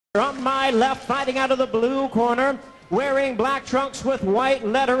my left, fighting out of the blue corner, wearing black trunks with white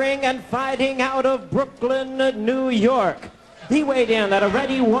lettering and fighting out of Brooklyn, New York. He weighed in at a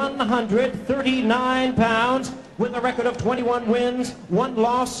ready 139 pounds with a record of 21 wins, 1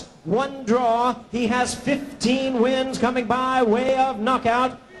 loss, 1 draw. He has 15 wins coming by way of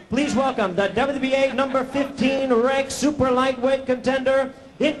knockout. Please welcome the WBA number 15 ranked super lightweight contender,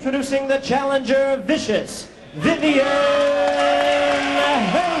 introducing the challenger, vicious Vivian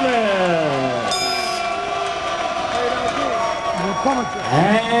Harris.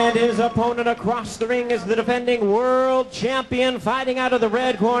 And his opponent across the ring is the defending world champion, fighting out of the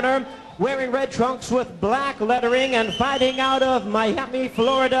red corner, wearing red trunks with black lettering and fighting out of Miami,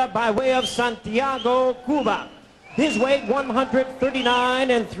 Florida by way of Santiago, Cuba. His weight 139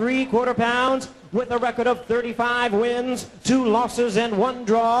 3/4 pounds with a record of 35 wins, 2 losses and 1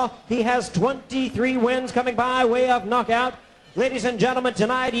 draw. He has 23 wins coming by way of knockout. Ladies and gentlemen,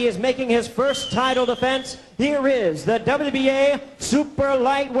 tonight he is making his first title defense. Here is the WBA Super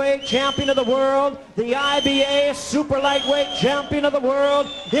Lightweight Champion of the World, the IBA Super Lightweight Champion of the World,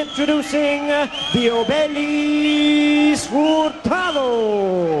 introducing Diosbelys Hurtado.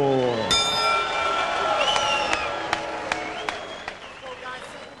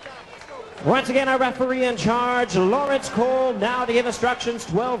 Once again, our referee in charge, Lawrence Cole, now to give instructions.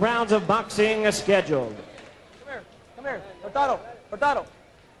 12 rounds of boxing scheduled. Come here, Hurtado, Hurtado.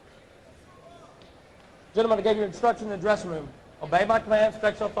 Gentlemen, I gave you instruction in the dressing room. Obey my commands,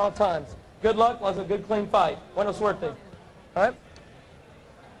 stretch yourself all times. Good luck, let's have a good, clean fight. Buena suerte. All right?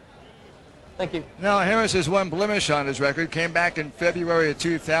 Thank you. Now, Harris has one blemish on his record. Came back in February of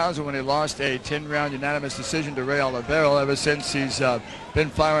 2000 when he lost a 10-round unanimous decision to Ray Olivero. Ever since, he's been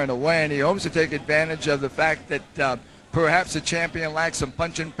firing away, and he hopes to take advantage of the fact that perhaps the champion lacks some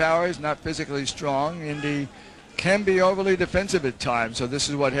punching power. He's not physically strong, and he can be overly defensive at times. So this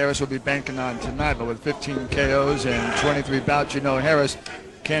is what Harris will be banking on tonight. But with 15 KOs and 23 bouts, you know Harris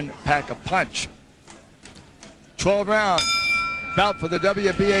can pack a punch. 12-round bout for the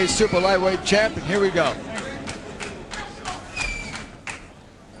WBA Super Lightweight Champion. Here we go.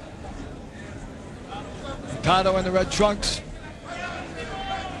 Hurtado in the red trunks.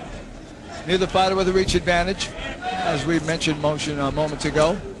 Neither fighter with a reach advantage, as we mentioned moments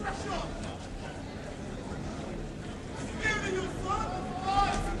ago.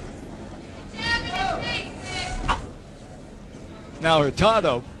 Now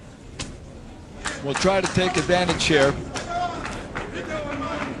Hurtado will try to take advantage here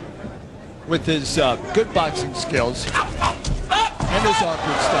with his good boxing skills and his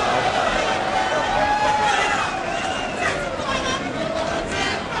awkward style.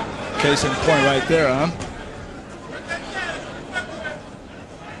 Case in point right there, huh?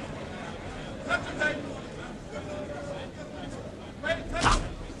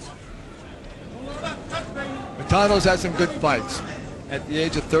 Hurtado's had some good fights. At the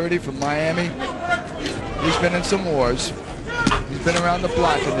age of 30 from Miami, he's been in some wars. He's been around the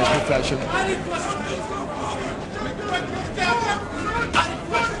block in this profession.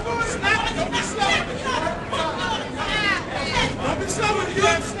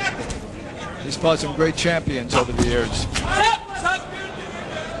 He's fought some great champions over the years.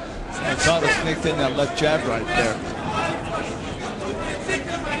 Hurtado sneaked in that left jab right there.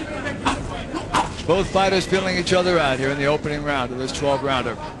 Both fighters feeling each other out here in the opening round of this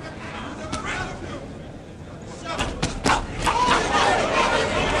 12-rounder.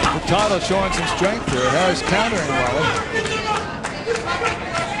 Hurtado showing some strength here. Harris countering well.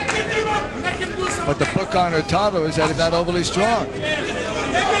 But the book on Hurtado is that he's not overly strong.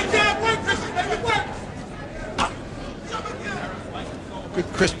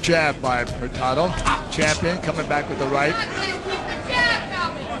 Good crisp jab by Hurtado. Champion coming back with the right.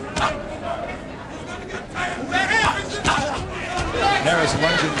 Harris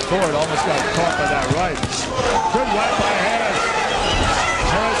lunging forward, almost got caught by that right. Good right by Harris.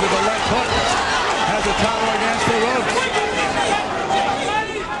 Harris with the left hook has Hurtado against the ropes.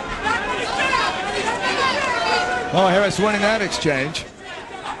 Oh, Harris winning that exchange.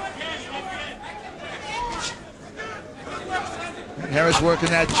 And Harris working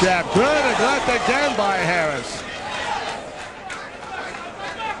that jab. Good neglect again by Harris.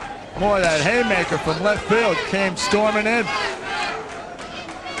 More of that haymaker from left field came storming in.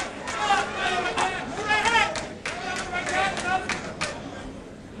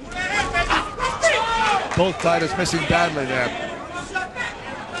 Both fighters missing badly there.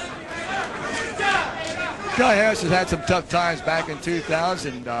 Guy Harris has had some tough times back in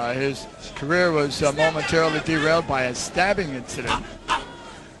 2000. His career was momentarily derailed by a stabbing incident.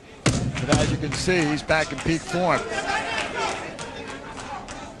 But as you can see, he's back in peak form.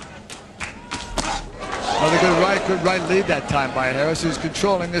 good right lead that time by Harris, who's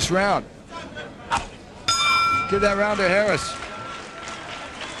controlling this round. Give that round to Harris.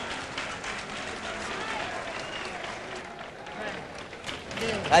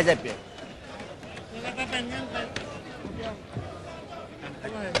 Ahí se pie.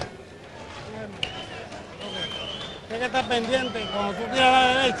 Tiene que estar pendiente, cuando tú tiras a la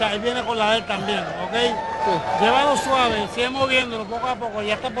derecha, él viene con la de él también, ¿ok? Sí. Llévalo suave, sigue moviéndolo poco a poco,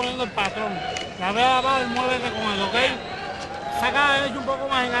 ya está poniendo el patrón. La ve abajo y muévete con él, ¿ok? Saca la derecha un poco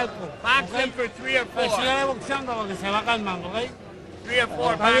más en alto. Boxing for 3 or 4. Sigue boxeando porque se va calmando, ¿ok? 3 or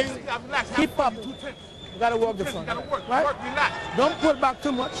 4 boxing. Keep up. You gotta work the front. Right? Work, relax. Don't pull back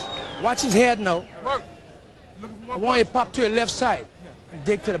too much. Watch his head now. Work. I want you to pop to your left side and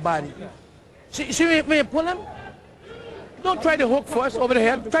dig to the body. See when you pull him? Don't try to hook first over the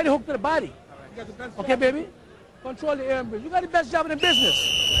head. Try to hook to the body. Okay, baby? Control the air and breathe. You got the best job in the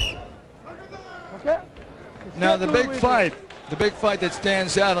business. Okay? Now the big fight that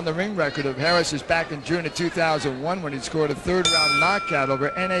stands out on the ring record of Harris is back in June of 2001 when he scored a third-round knockout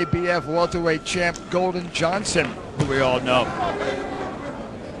over NABF welterweight champ Golden Johnson, who we all know.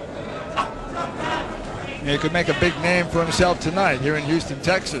 He could make a big name for himself tonight here in Houston,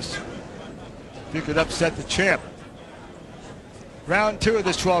 Texas, if he could upset the champ. Round 2 of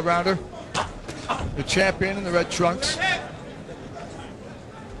this 12-rounder. The champion in the red trunks,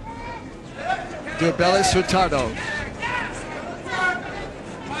 Diosbelys Hurtado.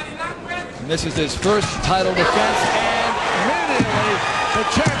 And this is his first title defense, and immediately the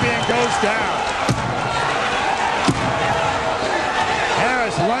champion goes down.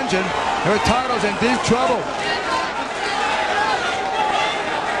 Harris lunging. Hurtado's in deep trouble.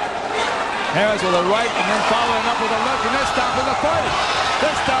 Harris with a right and then following up with a left, and they're stopping the fight.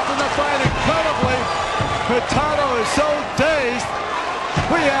 They're stopping the fight incredibly. Hurtado is so dazed.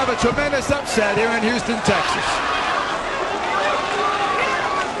 We have a tremendous upset here in Houston, Texas.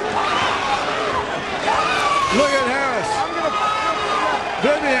 Look at Harris.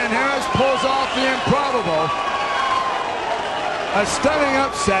 Vivian Harris pulls off the improbable. A stunning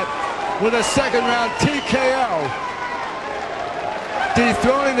upset with a second-round TKO,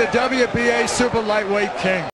 dethroning the WBA super lightweight king.